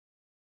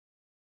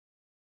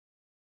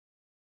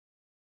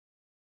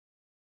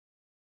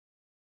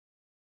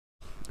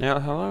Now,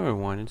 hello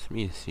everyone, it's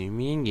me,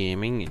 Minin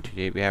Gaming, and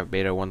today we have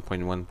beta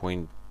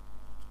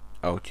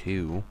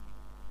 1.1.02.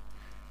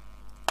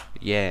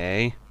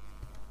 Yay!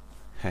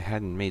 I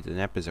hadn't made an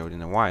episode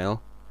in a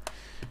while,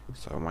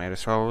 so I might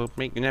as well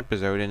make an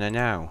episode in a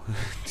now.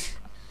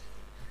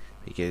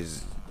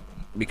 because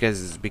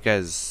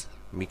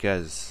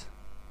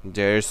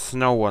there's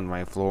snow on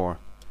my floor,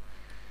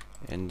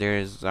 and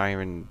there's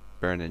iron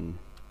burning.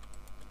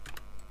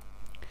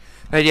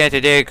 But yeah,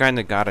 today I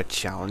kinda got a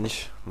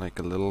challenge, like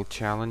a little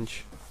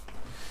challenge.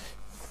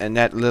 And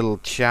that little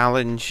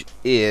challenge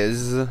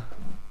is to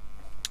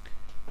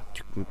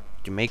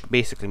make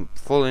basically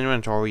full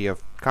inventory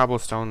of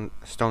cobblestone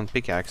stone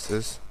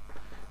pickaxes,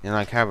 and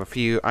like have a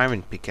few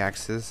iron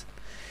pickaxes,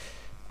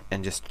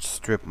 and just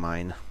strip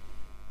mine.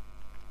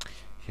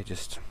 Yeah,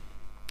 just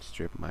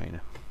strip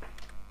mine.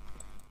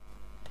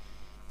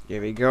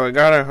 Here we go. I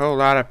got a whole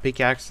lot of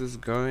pickaxes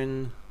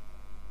going,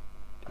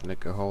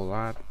 like a whole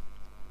lot.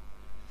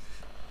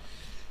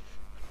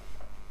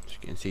 As you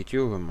can see,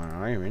 2 of them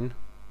are iron.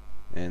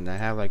 And I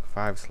have like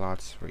 5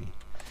 slots free.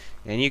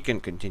 And you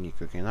can continue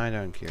cooking, I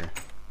don't care.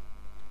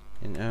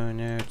 And oh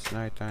no, it's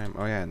nighttime.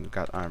 Oh yeah, and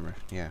got armor,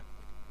 yeah.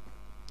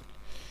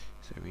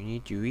 So we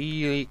need to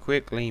really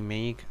quickly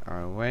make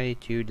our way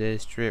to the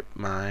strip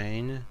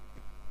mine.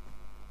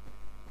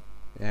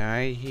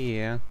 Right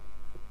here.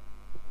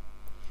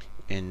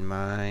 And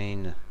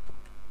mine.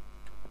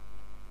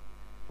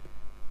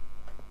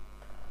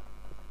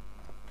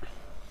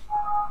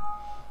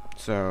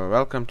 So,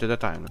 welcome to the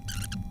timeline.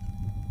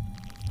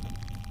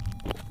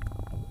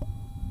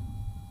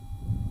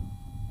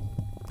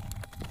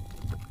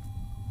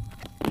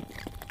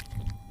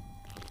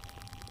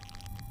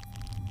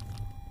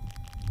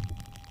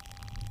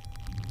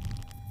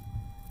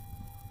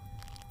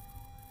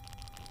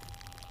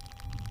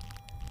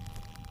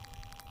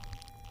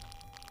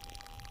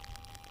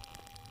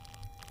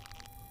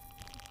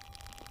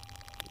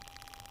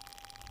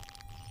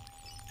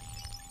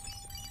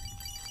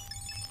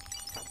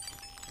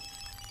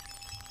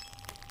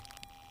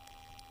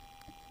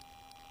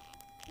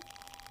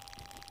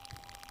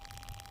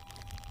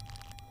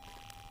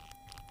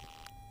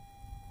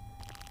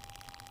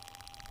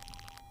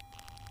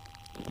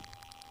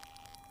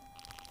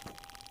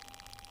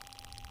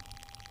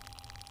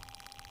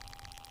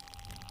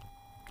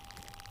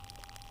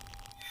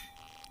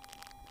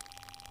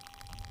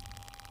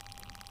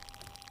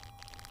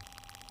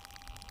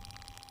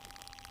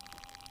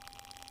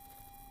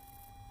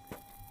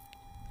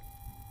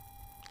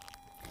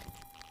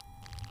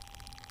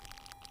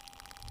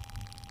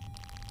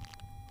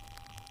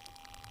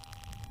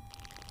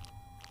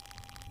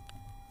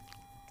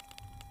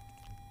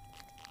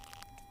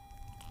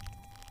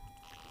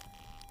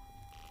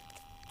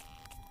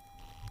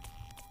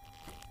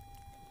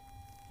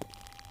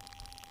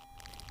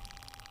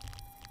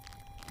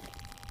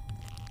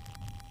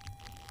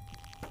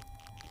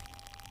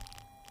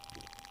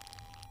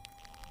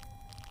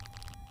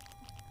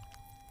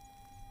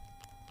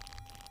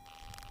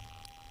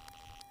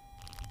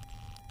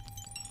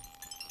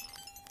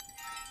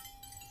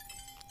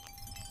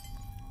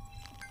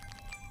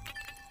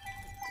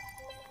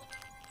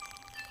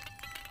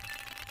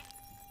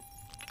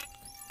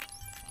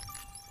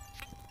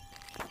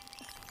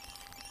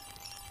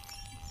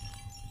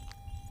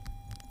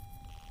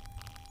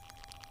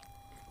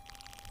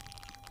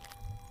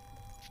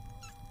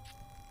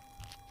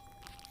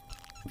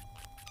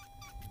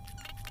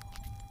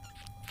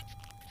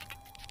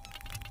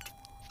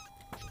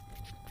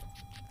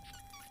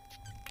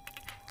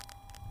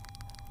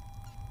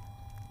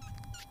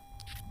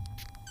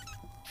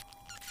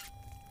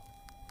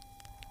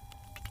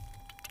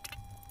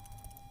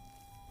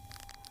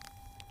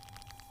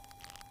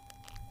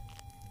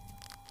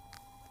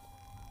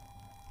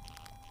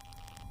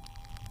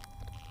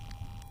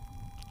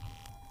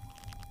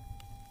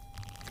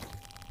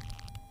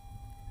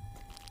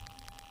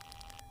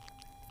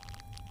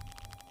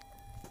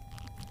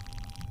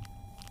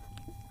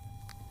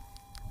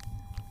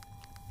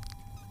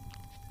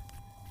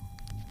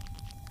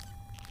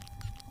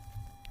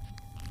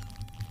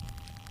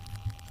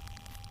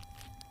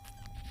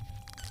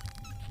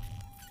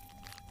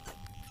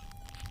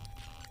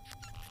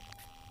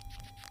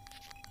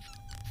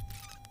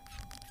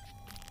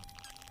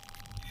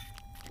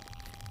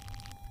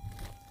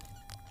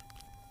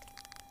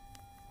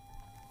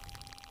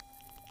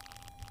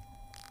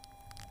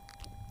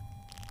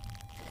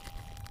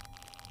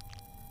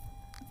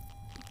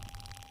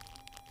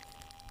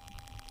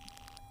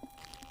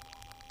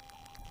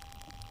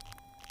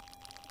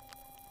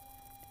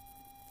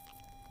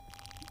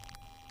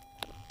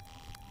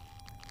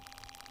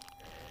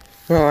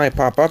 Well, I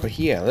pop up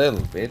here a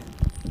little bit,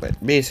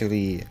 but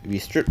basically we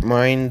strip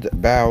mined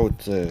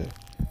about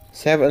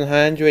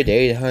 700,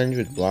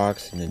 800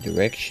 blocks in a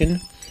direction,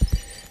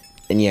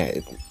 and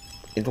yeah,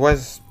 it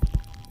was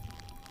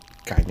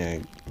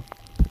kinda,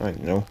 I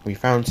don't know, we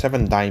found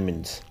 7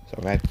 diamonds,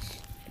 so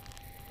that's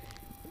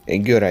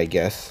good, I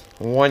guess.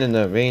 1 in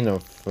a vein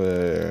of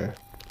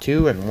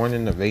 2 and 1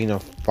 in a vein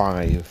of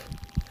 5.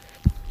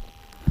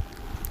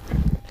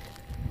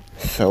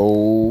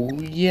 So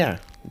yeah,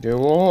 there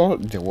were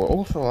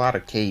also a lot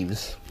of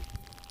caves.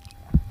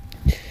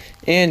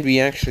 And we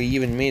actually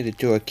even made it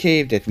to a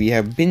cave that we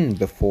have been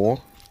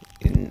before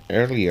in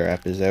earlier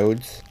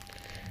episodes.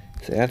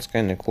 So that's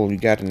kinda cool, we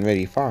gotten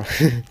very far.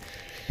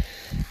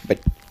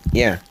 But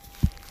yeah.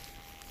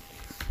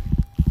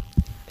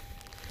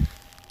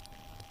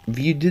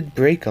 We did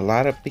break a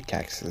lot of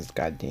pickaxes,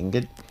 god dang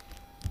it.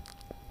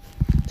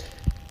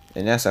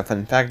 And as a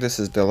fun fact, this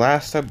is the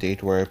last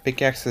update where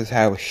pickaxes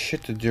have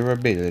shit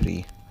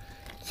durability.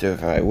 So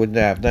if I would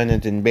have done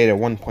it in beta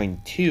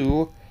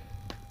 1.2,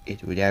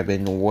 it would have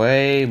been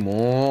way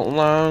more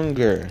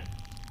longer.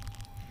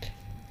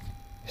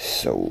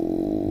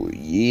 So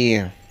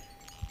yeah.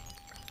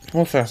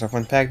 Also, as a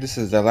fun fact, this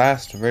is the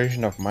last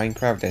version of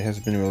Minecraft that has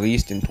been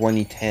released in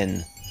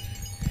 2010.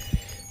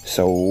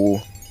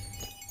 So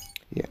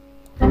yeah.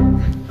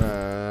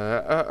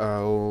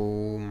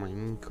 Uh-oh,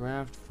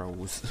 Minecraft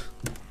froze.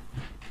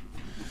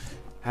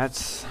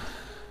 That's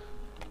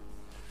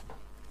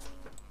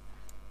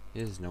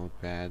his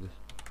notepad.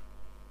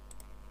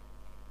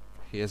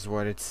 Here's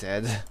what it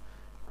said.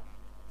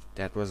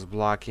 That was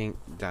blocked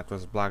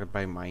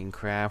by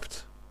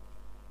Minecraft.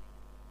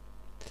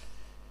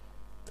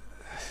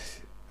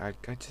 I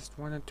just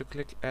wanted to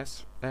click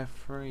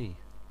F3.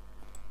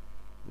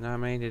 Now I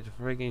made it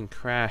friggin'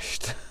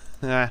 crashed.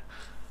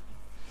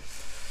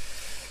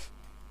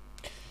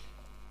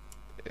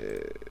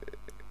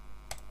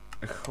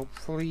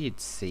 Hopefully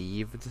it's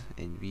saved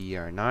and we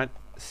are not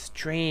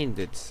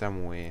stranded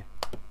somewhere.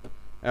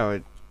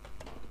 Oh,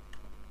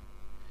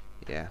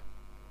 yeah,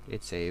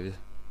 it's saved.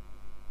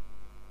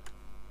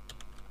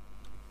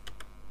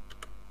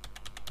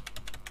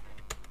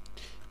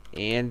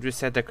 And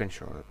reset the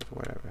controller, but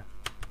whatever.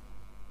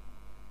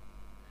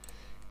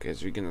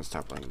 Because we're gonna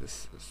stop playing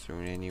this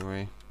soon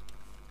anyway.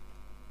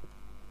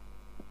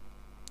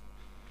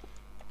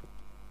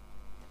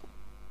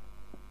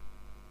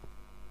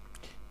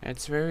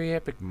 It's very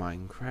epic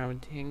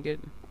Minecraft, dang it.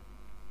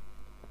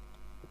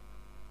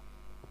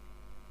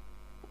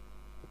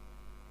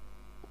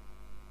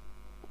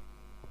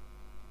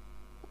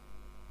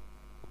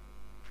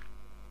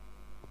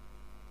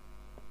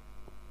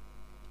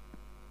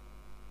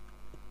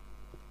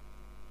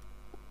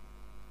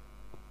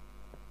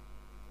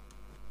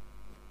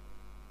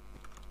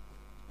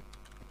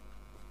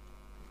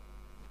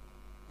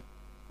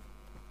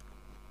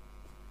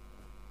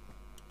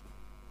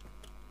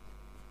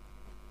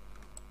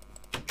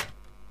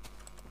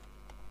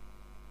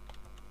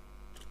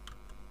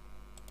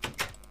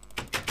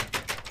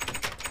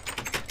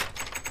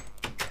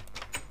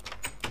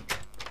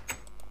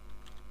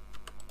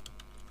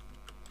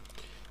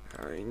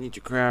 I need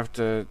to craft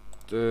the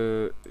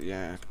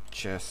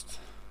chest.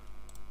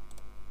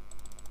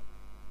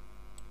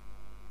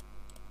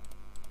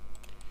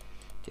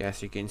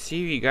 Yes, you can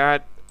see we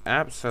got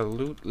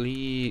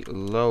absolutely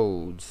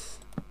loads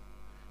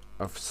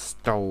of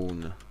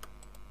stone.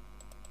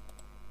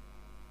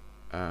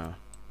 Come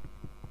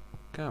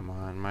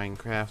on,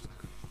 Minecraft.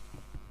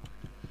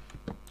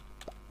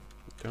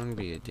 Don't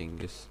be a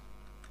dingus.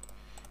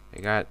 I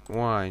got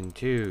 1,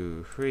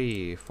 2,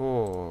 3,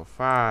 4,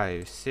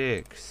 5,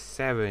 6,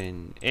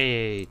 7,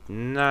 8,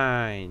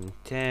 9,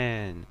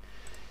 10,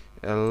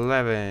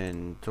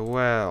 11,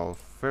 12,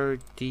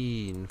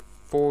 13,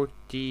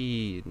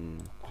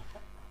 14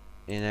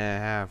 and a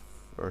half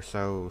or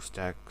so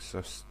stacks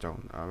of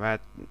stone.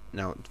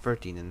 No,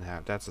 13 and a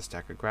half. That's a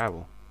stack of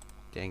gravel.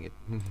 Dang it.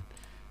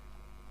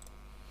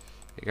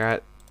 I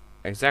got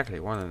exactly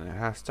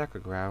 1.5 stack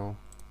of gravel.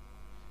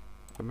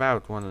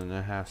 About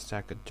 1.5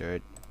 stack of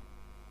dirt.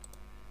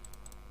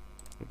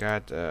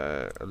 Got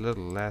a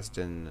little less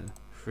than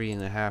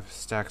 3.5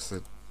 stacks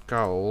of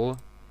coal.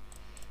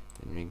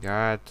 And we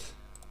got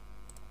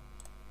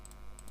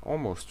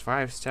almost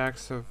 5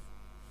 stacks of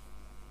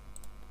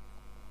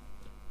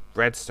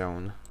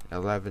redstone,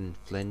 11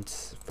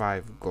 flints,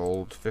 5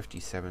 gold,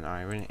 57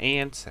 iron,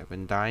 and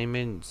 7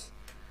 diamonds,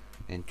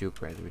 and 2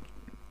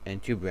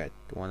 bread.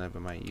 One of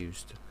them I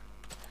used.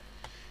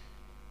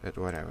 But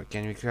whatever.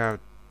 Can we craft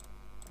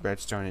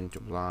redstone into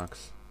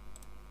blocks?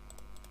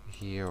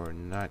 Here or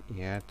not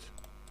yet?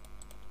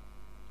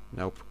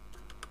 Nope.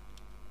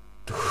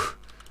 Okay,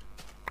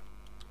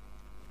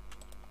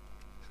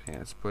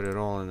 let's put it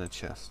all in the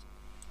chest.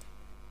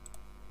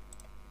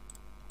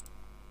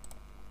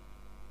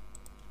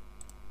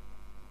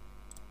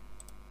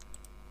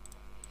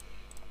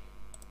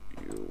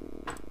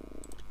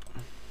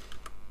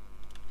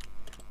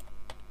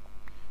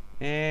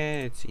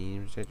 And it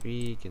seems that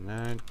we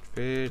cannot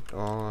fit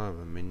all of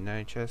them in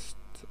our chest.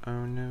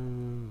 Oh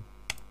no.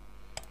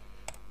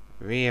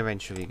 We're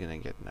eventually gonna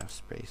get enough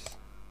space.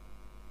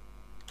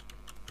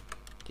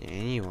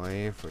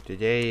 Anyway, for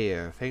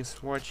today, thanks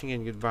for watching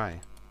and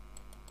goodbye.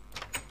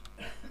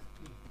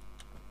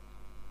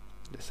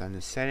 The sun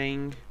is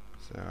setting,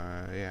 so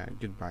yeah,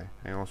 goodbye.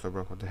 I also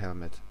broke out the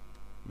helmet,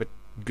 but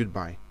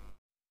goodbye.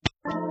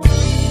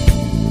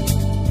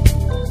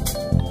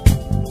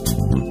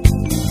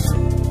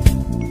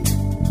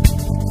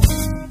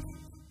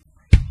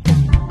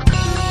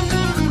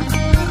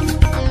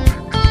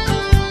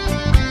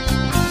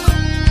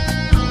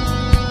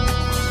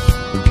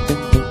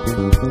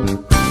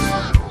 bye.